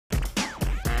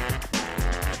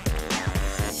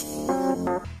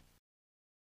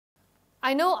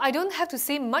I know I don't have to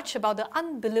say much about the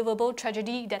unbelievable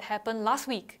tragedy that happened last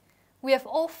week. We have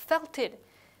all felt it.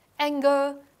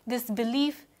 Anger,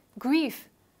 disbelief, grief.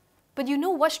 But you know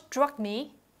what struck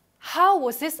me? How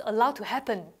was this allowed to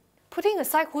happen? Putting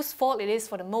aside whose fault it is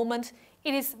for the moment,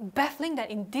 it is baffling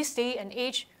that in this day and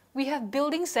age, we have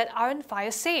buildings that aren't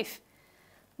fire safe.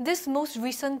 This most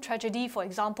recent tragedy, for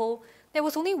example, there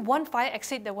was only one fire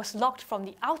exit that was locked from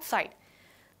the outside.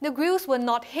 The grills were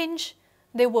not hinged,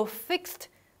 they were fixed,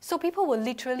 so people were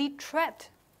literally trapped.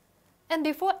 And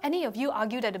before any of you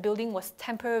argue that the building was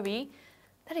temporary,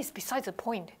 that is besides the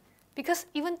point, because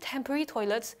even temporary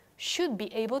toilets should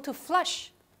be able to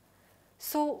flush.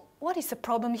 So what is the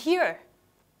problem here?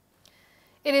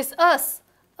 It is us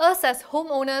as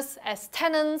homeowners, as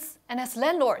tenants, and as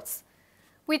landlords.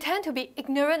 We tend to be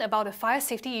ignorant about the fire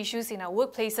safety issues in our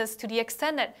workplaces to the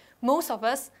extent that most of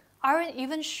us aren't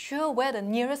even sure where the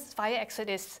nearest fire exit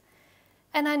is.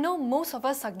 And I know most of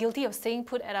us are guilty of staying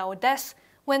put at our desks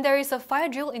when there is a fire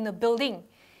drill in the building,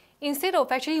 instead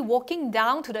of actually walking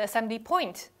down to the assembly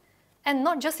point. And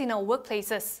not just in our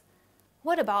workplaces.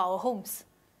 What about our homes?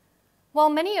 While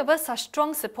many of us are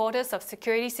strong supporters of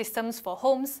security systems for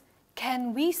homes,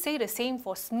 can we say the same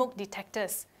for smoke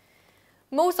detectors?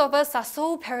 Most of us are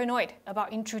so paranoid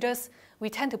about intruders, we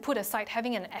tend to put aside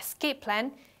having an escape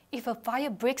plan if a fire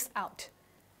breaks out.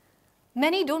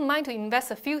 Many don't mind to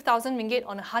invest a few thousand ringgit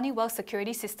on a Honeywell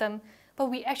security system, but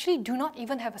we actually do not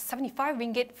even have a 75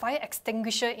 ringgit fire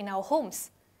extinguisher in our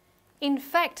homes. In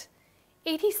fact,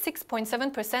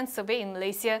 86.7% surveyed in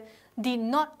Malaysia did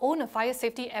not own a fire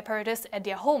safety apparatus at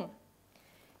their home.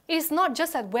 It is not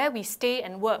just at where we stay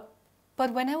and work,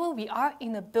 but whenever we are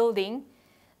in a building,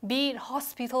 be it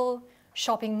hospital,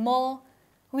 shopping mall,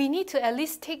 we need to at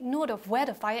least take note of where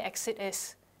the fire exit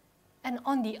is. And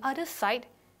on the other side,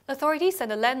 authorities and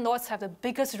the landlords have the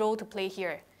biggest role to play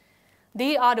here.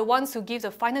 They are the ones who give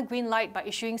the final green light by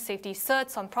issuing safety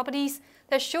certs on properties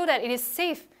that show that it is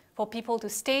safe for people to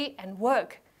stay and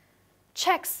work.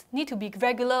 Checks need to be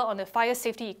regular on the fire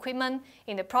safety equipment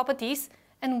in the properties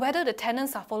and whether the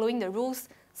tenants are following the rules,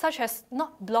 such as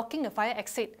not blocking the fire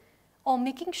exit or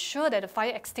making sure that the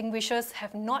fire extinguishers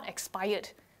have not expired.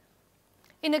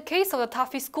 In the case of the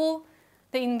Tafi school,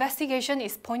 the investigation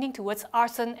is pointing towards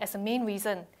arson as the main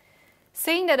reason,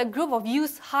 saying that a group of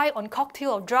youths high on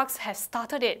cocktail of drugs has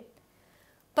started it.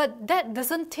 But that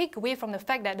doesn't take away from the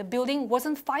fact that the building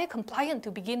wasn't fire compliant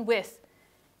to begin with.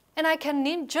 And I can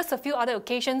name just a few other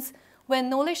occasions where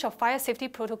knowledge of fire safety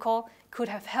protocol could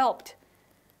have helped.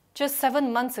 Just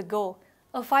 7 months ago,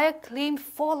 a fire claimed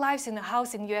 4 lives in a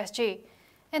house in USJ,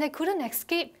 and they couldn't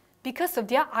escape because of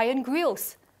their iron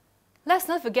grills. Let's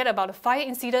not forget about a fire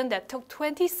incident that took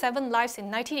 27 lives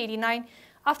in 1989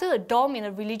 after a dorm in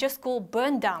a religious school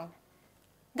burned down.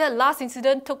 That last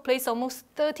incident took place almost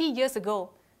 30 years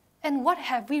ago. And what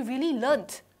have we really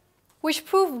learned? Which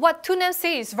proved what Tunam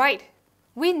says is right.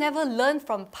 We never learn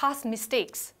from past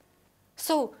mistakes.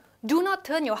 So do not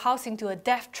turn your house into a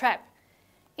death trap.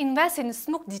 Invest in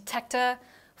smoke detector,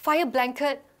 fire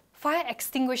blanket, fire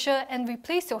extinguisher, and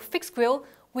replace your fixed grill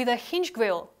with a hinge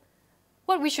grill.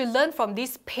 What we should learn from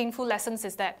these painful lessons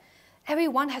is that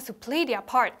everyone has to play their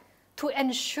part to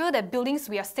ensure that buildings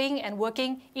we are staying and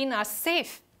working in are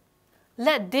safe.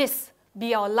 Let this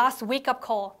be our last wake-up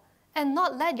call and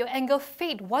not let your anger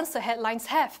fade once the headlines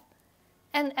have.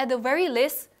 And at the very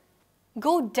least,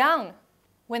 go down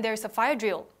when there is a fire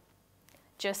drill.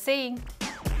 Just saying.